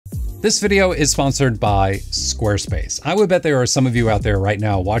This video is sponsored by Squarespace. I would bet there are some of you out there right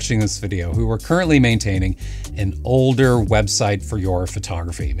now watching this video who are currently maintaining an older website for your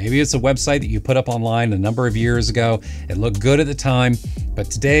photography. Maybe it's a website that you put up online a number of years ago. It looked good at the time,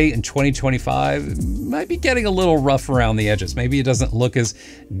 but today in 2025, it might be getting a little rough around the edges. Maybe it doesn't look as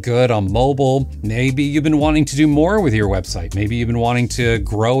good on mobile. Maybe you've been wanting to do more with your website. Maybe you've been wanting to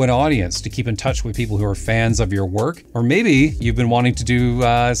grow an audience to keep in touch with people who are fans of your work. Or maybe you've been wanting to do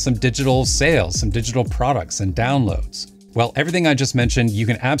some digital sales, some digital products and downloads. Well, everything I just mentioned, you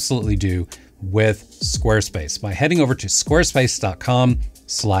can absolutely do with Squarespace by heading over to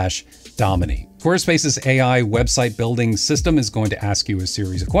squarespace.com/Dominey. Squarespace's AI website building system is going to ask you a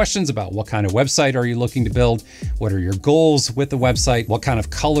series of questions about what kind of website are you looking to build? What are your goals with the website? What kind of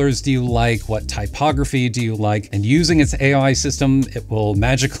colors do you like? What typography do you like? And using its AI system, it will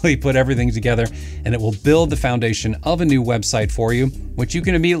magically put everything together and it will build the foundation of a new website for you, which you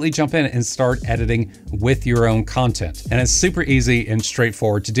can immediately jump in and start editing with your own content. And it's super easy and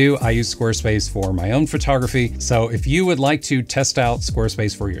straightforward to do. I use Squarespace for my own photography. So if you would like to test out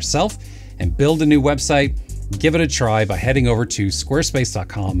Squarespace for yourself and build a new website, give it a try by heading over to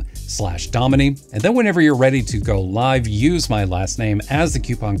squarespace.com/Dominey. And then whenever you're ready to go live, use my last name as the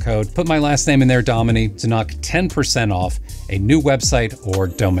coupon code. Put my last name in there, Dominey, to knock 10% off a new website or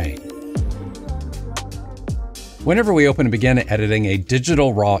domain. Whenever we open and begin editing a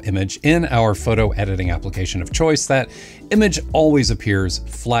digital raw image in our photo editing application of choice, that image always appears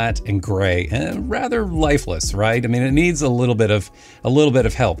flat and gray and rather lifeless, right? I mean, it needs a little bit of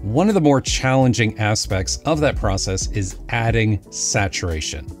help. One of the more challenging aspects of that process is adding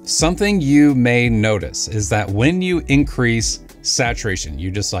saturation. Something you may notice is that when you increase saturation, you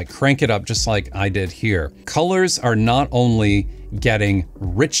just like crank it up just like I did here, colors are not only getting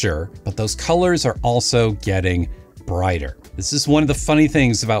richer, but those colors are also getting brighter. This is one of the funny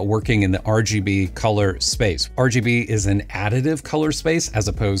things about working in the RGB color space. RGB is an additive color space as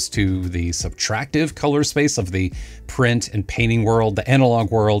opposed to the subtractive color space of the print and painting world, the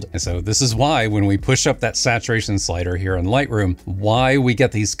analog world. And so this is why when we push up that saturation slider here in Lightroom, why we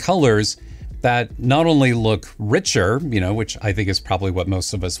get these colors that not only look richer, which I think is probably what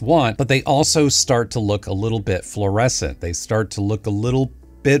most of us want, but they also start to look a little bit fluorescent. They start to look a little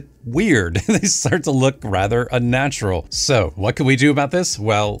bit weird. They start to look rather unnatural. So what can we do about this?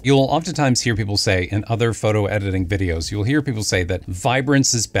 Well, you'll oftentimes hear people say in other photo editing videos, you'll hear people say that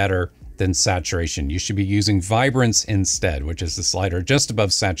vibrance is better than saturation. You should be using vibrance instead, which is the slider just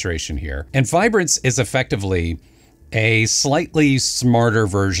above saturation here. And vibrance is effectively a slightly smarter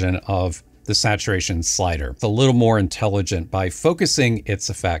version of the saturation slider. It's a little more intelligent by focusing its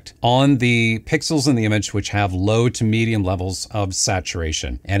effect on the pixels in the image which have low to medium levels of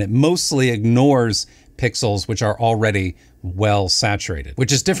saturation. And it mostly ignores pixels which are already well saturated,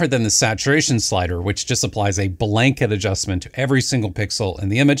 which is different than the saturation slider, which just applies a blanket adjustment to every single pixel in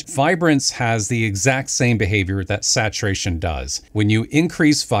the image. Vibrance has the exact same behavior that saturation does. When you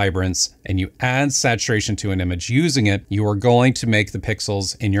increase vibrance and you add saturation to an image using it, you are going to make the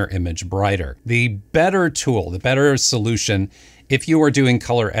pixels in your image brighter. The better tool, the better solution, if you are doing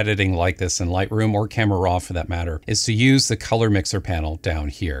color editing like this in Lightroom or Camera Raw for that matter, is to use the color mixer panel down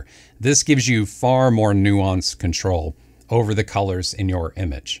here. This gives you far more nuanced control over the colors in your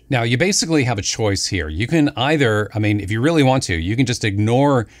image. Now, you basically have a choice here. You can either, if you really want to, you can just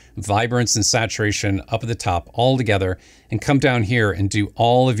ignore vibrance and saturation up at the top altogether and come down here and do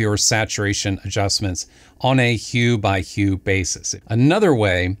all of your saturation adjustments on a hue by hue basis. Another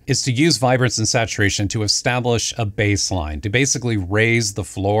way is to use vibrance and saturation to establish a baseline, to basically raise the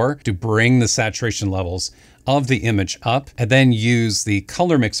floor, to bring the saturation levels of the image up, and then use the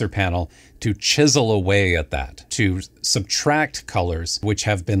color mixer panel to chisel away at that, to subtract colors which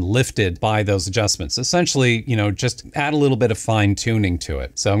have been lifted by those adjustments. Essentially, just add a little bit of fine tuning to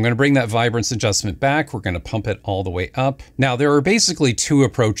it. So I'm going to bring that vibrance adjustment back. We're going to pump it all the way up. Now, there are basically two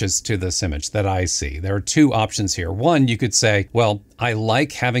approaches to this image that I see. There are two options here. One, you could say, well, I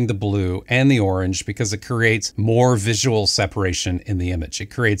like having the blue and the orange because it creates more visual separation in the image.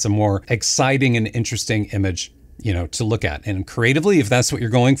 It creates a more exciting and interesting image to look at. And creatively, if that's what you're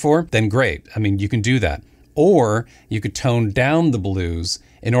going for, then great. You can do that. Or you could tone down the blues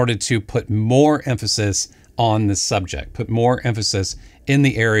in order to put more emphasis on the subject, put more emphasis in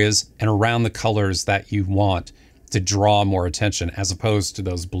the areas and around the colors that you want to draw more attention as opposed to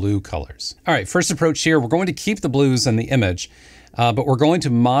those blue colors. All right, first approach here, we're going to keep the blues in the image, but we're going to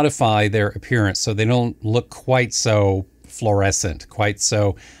modify their appearance so they don't look quite so fluorescent, quite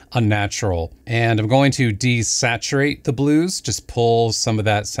so unnatural. And I'm going to desaturate the blues, just pull some of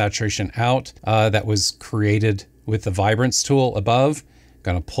that saturation out that was created with the vibrance tool above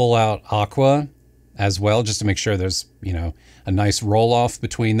Gonna pull out aqua as well, just to make sure there's, you know, a nice roll off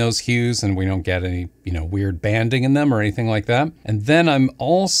between those hues and we don't get any, you know, weird banding in them or anything like that. And then I'm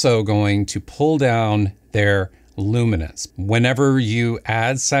also going to pull down their luminance. Whenever you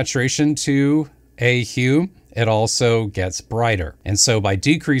add saturation to a hue, it also gets brighter. And so by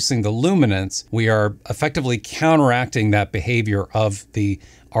decreasing the luminance, we are effectively counteracting that behavior of the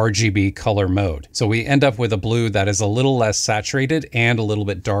RGB color mode. So we end up with a blue that is a little less saturated and a little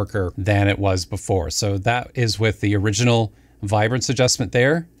bit darker than it was before. So that is with the original vibrance adjustment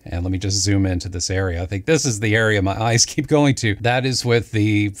there. And let me just zoom into this area. I think this is the area my eyes keep going to. That is with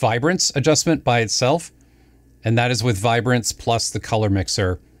the vibrance adjustment by itself. And that is with vibrance plus the color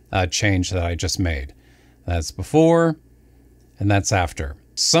mixer change that I just made. That's before and that's after.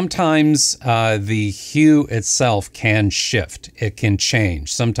 Sometimes the hue itself can shift. It can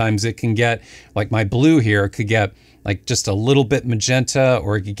change. Sometimes it can get, like my blue here, could get like just a little bit magenta,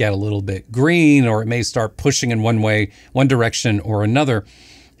 or it could get a little bit green, or it may start pushing in one way, one direction or another.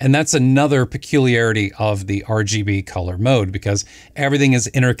 And that's another peculiarity of the RGB color mode, because everything is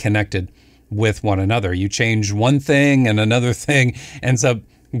interconnected with one another. You change one thing and another thing ends up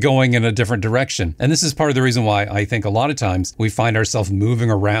going in a different direction. And this is part of the reason why I think a lot of times we find ourselves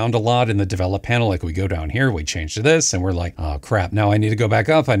moving around a lot in the develop panel. Like we go down here, we change to this, and we're like, oh crap, now I need to go back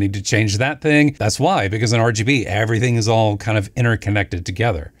up. I need to change that thing. That's why, because in RGB, everything is all kind of interconnected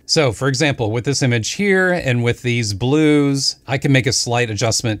together. So for example, with this image here and with these blues, I can make a slight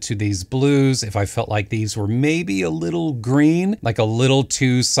adjustment to these blues if I felt like these were maybe a little green, like a little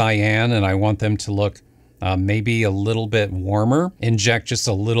too cyan, and I want them to look maybe a little bit warmer. Inject just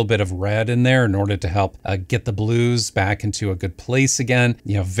a little bit of red in there in order to help get the blues back into a good place again.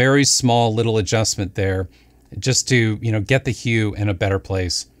 You know, very small little adjustment there just to, you know, get the hue in a better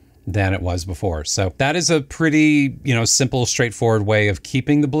place than it was before. So that is a pretty, you know, simple, straightforward way of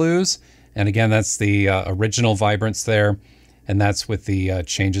keeping the blues. And again, that's the original vibrance there. And that's with the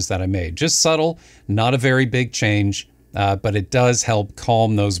changes that I made. Just subtle, not a very big change. But it does help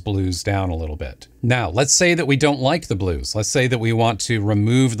calm those blues down a little bit. Now, let's say that we don't like the blues. Let's say that we want to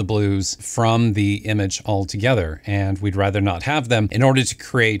remove the blues from the image altogether, and we'd rather not have them in order to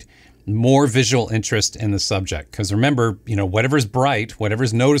create more visual interest in the subject. Because remember, you know, whatever's bright,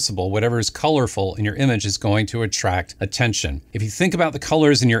 whatever's noticeable, whatever's colorful in your image is going to attract attention. If you think about the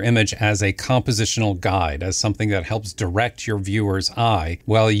colors in your image as a compositional guide, as something that helps direct your viewer's eye,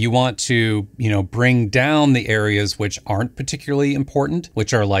 well, you want to, you know, bring down the areas which aren't particularly important,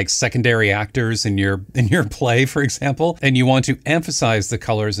 which are like secondary actors in your play, for example, and you want to emphasize the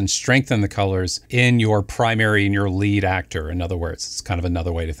colors and strengthen the colors in your primary and your lead actor. In other words, it's kind of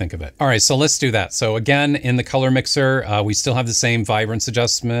another way to think of it. All right, so let's do that. So again, in the color mixer, we still have the same vibrance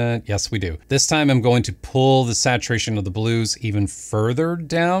adjustment. Yes, we do. This time I'm going to pull the saturation of the blues even further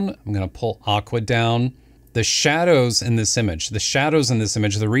down. I'm going to pull aqua down. The shadows in this image,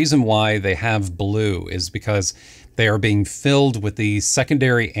 the reason why they have blue is because they are being filled with the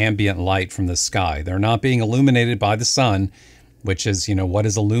secondary ambient light from the sky. They're not being illuminated by the sun, which is, you know, what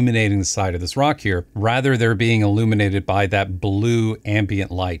is illuminating the side of this rock here. Rather, they're being illuminated by that blue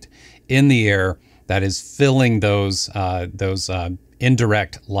ambient light in the air that is filling those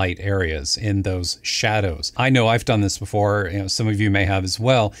indirect light areas in those shadows. I know I've done this before, you know, some of you may have as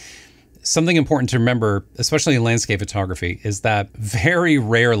well. Something important to remember, especially in landscape photography, is that very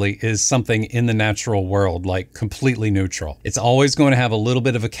rarely is something in the natural world like completely neutral. It's always going to have a little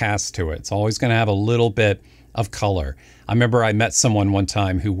bit of a cast to it. It's always going to have a little bit of color. I remember I met someone one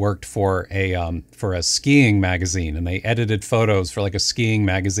time who worked for a skiing magazine, and they edited photos for like a skiing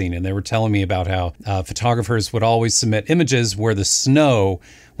magazine, and they were telling me about how photographers would always submit images where the snow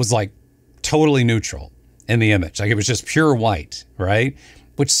was like totally neutral in the image. Like it was just pure white, right?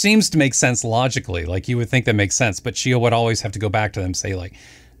 Which seems to make sense logically. Like you would think that makes sense, but she would always have to go back to them and say like,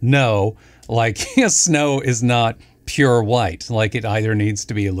 no, like snow is not pure white. Like it either needs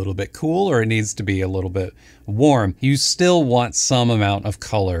to be a little bit cool or it needs to be a little bit warm. You still want some amount of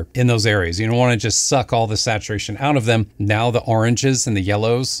color in those areas. You don't want to just suck all the saturation out of them. Now the oranges and the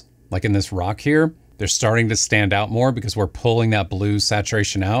yellows, like in this rock here, they're starting to stand out more because we're pulling that blue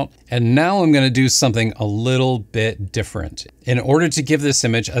saturation out. And now I'm going to do something a little bit different. In order to give this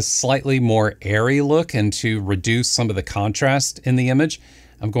image a slightly more airy look and to reduce some of the contrast in the image,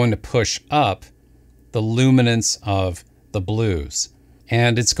 I'm going to push up the luminance of the blues.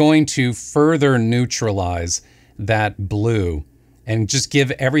 And it's going to further neutralize that blue and just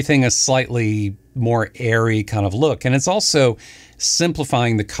give everything a slightly more airy kind of look. And it's also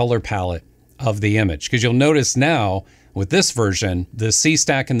simplifying the color palette of the image, because you'll notice now with this version, the C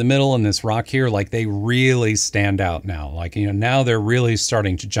stack in the middle and this rock here, like they really stand out now. Like, you know, now they're really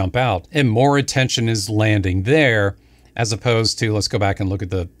starting to jump out and more attention is landing there as opposed to, let's go back and look at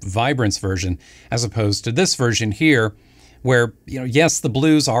the vibrance version, as opposed to this version here, where, you know, yes, the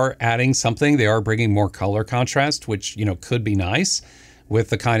blues are adding something. They are bringing more color contrast, which, you know, could be nice with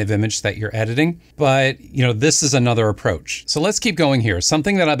the kind of image that you're editing. But, you know, this is another approach. So let's keep going here.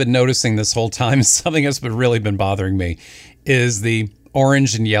 Something that I've been noticing this whole time, something that's really been bothering me, is the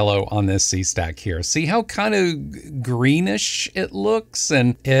orange and yellow on this C stack here. See how kind of greenish it looks?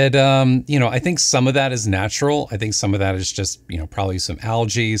 And it, you know, I think some of that is natural. I think some of that is just, you know, probably some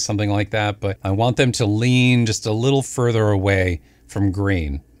algae, something like that. But I want them to lean just a little further away from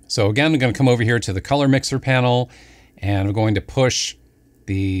green. So again, I'm going to come over here to the color mixer panel and I'm going to push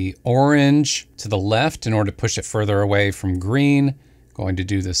the orange to the left in order to push it further away from green. Going to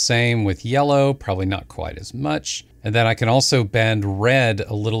do the same with yellow, probably not quite as much. And then I can also bend red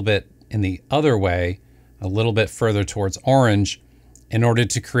a little bit in the other way, a little bit further towards orange in order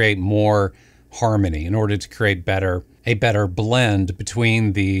to create more harmony, in order to create a better blend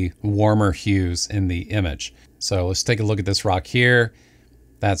between the warmer hues in the image. So let's take a look at this rock here.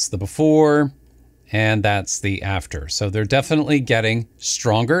 That's the before. And that's the after. So they're definitely getting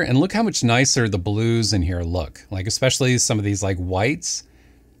stronger. And look how much nicer the blues in here look. Like especially some of these like whites,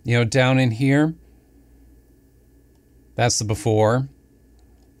 you know, down in here. That's the before.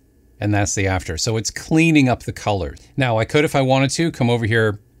 And that's the after. So it's cleaning up the colors. Now I could, if I wanted to, come over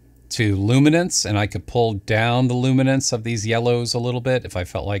here to luminance and I could pull down the luminance of these yellows a little bit if I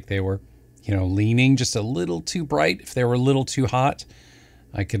felt like they were, you know, leaning just a little too bright, if they were a little too hot.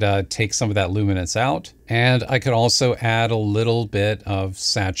 I could take some of that luminance out, and I could also add a little bit of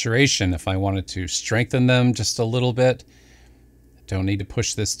saturation if I wanted to strengthen them just a little bit. Don't need to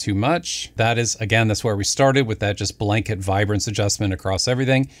push this too much. That is, again, that's where we started with that just blanket vibrance adjustment across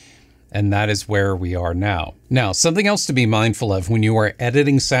everything. And that is where we are now. Now, something else to be mindful of when you are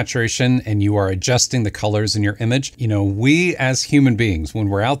editing saturation and you are adjusting the colors in your image, you know, we as human beings, when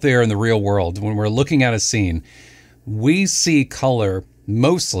we're out there in the real world, when we're looking at a scene, we see color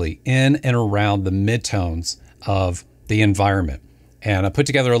mostly in and around the midtones of the environment. And I put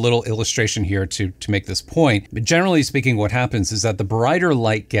together a little illustration here to make this point. But generally speaking, what happens is that the brighter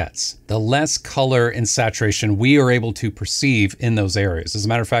light gets, the less color and saturation we are able to perceive in those areas. As a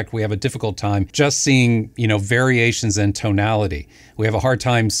matter of fact, we have a difficult time just seeing, you know, variations in tonality. We have a hard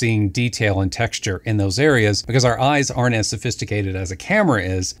time seeing detail and texture in those areas because our eyes aren't as sophisticated as a camera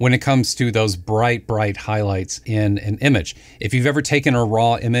is when it comes to those bright highlights in an image. If you've ever taken a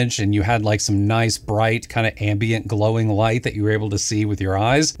raw image and you had like some nice, bright, kind of ambient glowing light that you were able to see with your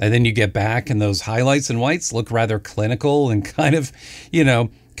eyes, and then you get back and those highlights and whites look rather clinical and kind of, you know,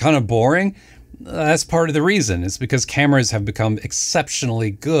 kind of boring. That's part of the reason. It's because cameras have become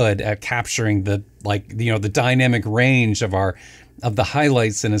exceptionally good at capturing the, like, you know, the dynamic range of the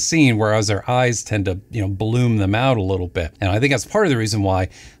highlights in a scene, whereas our eyes tend to, you know, bloom them out a little bit. And I think that's part of the reason why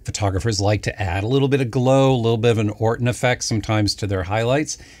photographers like to add a little bit of glow, a little bit of an Orton effect sometimes to their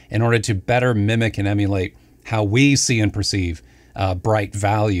highlights in order to better mimic and emulate how we see and perceive bright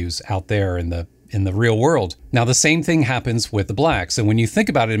values out there in the real world. Now, the same thing happens with the blacks. And when you think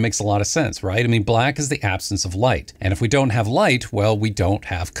about it, it makes a lot of sense, right? I mean, black is the absence of light. And if we don't have light, well, we don't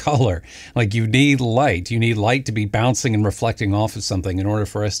have color. Like, you need light. You need light to be bouncing and reflecting off of something in order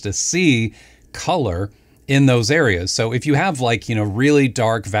for us to see color in those areas. So if you have, like, you know, really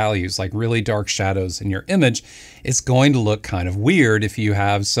dark values, like really dark shadows in your image, it's going to look kind of weird if you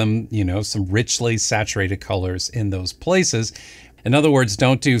have some, you know, some richly saturated colors in those places. In other words,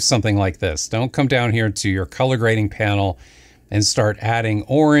 don't do something like this. Don't come down here to your color grading panel and start adding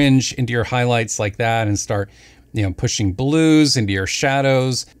orange into your highlights like that and start, you know, pushing blues into your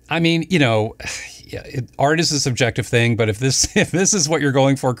shadows. I mean, you know, art is a subjective thing, but if this is what you're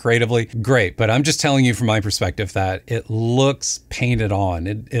going for creatively, great. But I'm just telling you from my perspective that it looks painted on.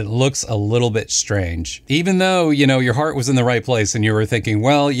 It looks a little bit strange. Even though, you know, your heart was in the right place and you were thinking,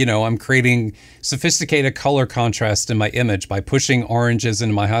 well, you know, I'm creating sophisticated color contrast in my image by pushing oranges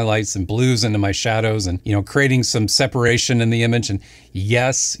into my highlights and blues into my shadows and, you know, creating some separation in the image. And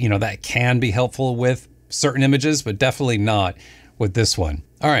yes, you know, that can be helpful with certain images, but definitely not with this one.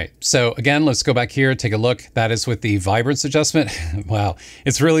 All right, so again, let's go back here, take a look. That is with the vibrance adjustment. Wow,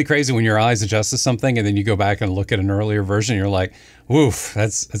 it's really crazy when your eyes adjust to something and then you go back and look at an earlier version, you're like, woof,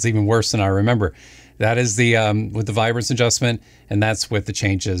 that's even worse than I remember. That is the with the vibrance adjustment, and that's with the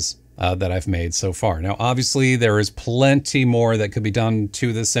changes that I've made so far. Now, obviously, there is plenty more that could be done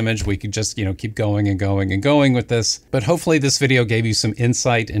to this image. We could just, you know, keep going and going and going with this. But hopefully this video gave you some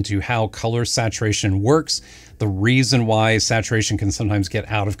insight into how color saturation works, the reason why saturation can sometimes get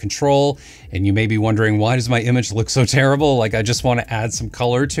out of control. And you may be wondering, why does my image look so terrible? Like, I just want to add some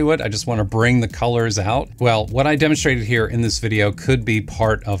color to it. I just want to bring the colors out. Well, what I demonstrated here in this video could be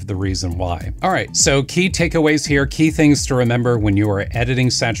part of the reason why. All right, so key takeaways here, key things to remember when you are editing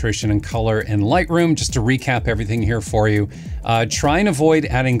saturation and color in Lightroom. Just to recap everything here for you, try and avoid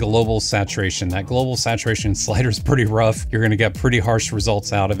adding global saturation. That global saturation slider is pretty rough. You're going to get pretty harsh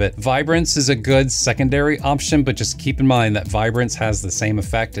results out of it. Vibrance is a good secondary option, but just keep in mind that vibrance has the same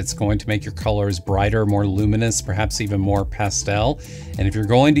effect. It's going to make your colors brighter, more luminous, perhaps even more pastel. And if you're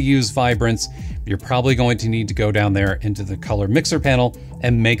going to use vibrance, you're probably going to need to go down there into the color mixer panel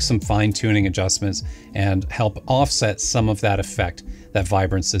and make some fine-tuning adjustments and help offset some of that effect that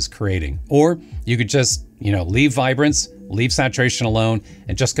vibrance is creating. Or you could just, leave vibrance, leave saturation alone,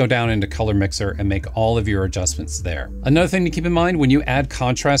 and just go down into color mixer and make all of your adjustments there. Another thing to keep in mind, when you add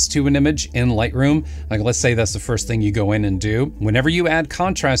contrast to an image in Lightroom, like let's say that's the first thing you go in and do, whenever you add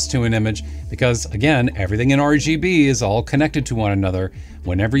contrast to an image, because again, everything in RGB is all connected to one another,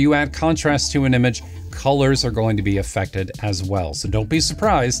 whenever you add contrast to an image, colors are going to be affected as well. So don't be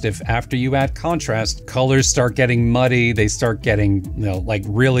surprised if after you add contrast, colors start getting muddy, they start getting, like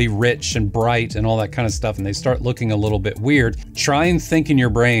really rich and bright and all that kind of stuff, and they start looking a little bit weird. Try and think in your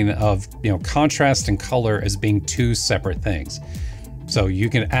brain of, contrast and color as being two separate things. So you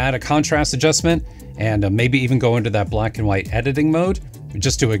can add a contrast adjustment and maybe even go into that black and white editing mode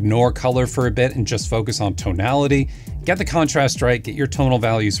just to ignore color for a bit and just focus on tonality. Get the contrast right, get your tonal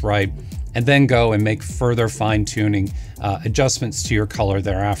values right, and then go and make further fine-tuning adjustments to your color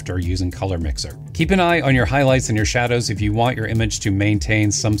thereafter using Color Mixer. Keep an eye on your highlights and your shadows if you want your image to maintain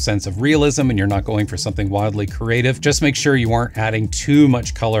some sense of realism and you're not going for something wildly creative. Just make sure you aren't adding too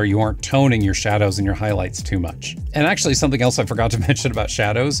much color, you aren't toning your shadows and your highlights too much. And actually, something else I forgot to mention about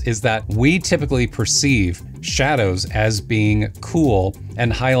shadows is that we typically perceive shadows as being cool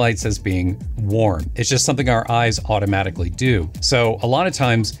and highlights as being warm. It's just something our eyes automatically do. So a lot of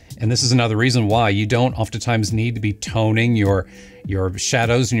times, and this is another reason why you don't oftentimes need to be toning your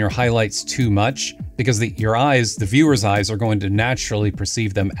shadows and your highlights too much, because your eyes, the viewer's eyes, are going to naturally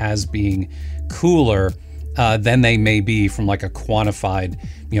perceive them as being cooler than they may be from like a quantified,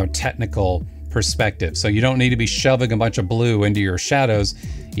 technical perspective. So you don't need to be shoving a bunch of blue into your shadows,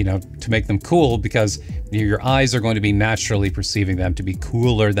 to make them cool, because your eyes are going to be naturally perceiving them to be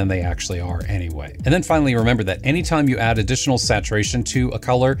cooler than they actually are anyway. And then finally, remember that anytime you add additional saturation to a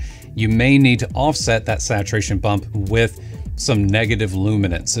color, you may need to offset that saturation bump with some negative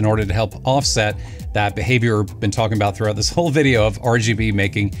luminance in order to help offset that behavior we've been talking about throughout this whole video of RGB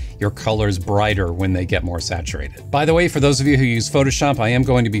making your colors brighter when they get more saturated. By the way, for those of you who use Photoshop, I am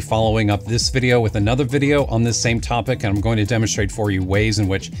going to be following up this video with another video on this same topic, and I'm going to demonstrate for you ways in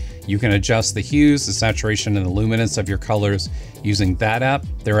which you can adjust the hues, the saturation, and the luminance of your colors using that app.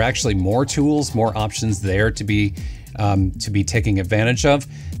 There are actually more tools, more options there to be taking advantage of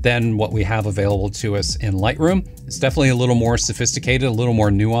than what we have available to us in Lightroom. It's definitely a little more sophisticated, a little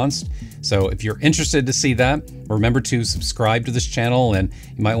more nuanced. So if you're interested to see that, remember to subscribe to this channel, and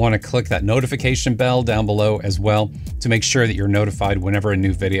you might want to click that notification bell down below as well to make sure that you're notified whenever a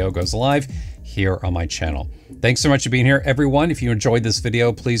new video goes live here on my channel. Thanks so much for being here, everyone. If you enjoyed this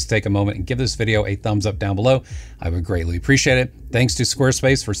video, please take a moment and give this video a thumbs up down below. I would greatly appreciate it. Thanks to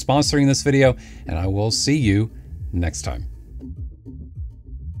Squarespace for sponsoring this video, and I will see you next time.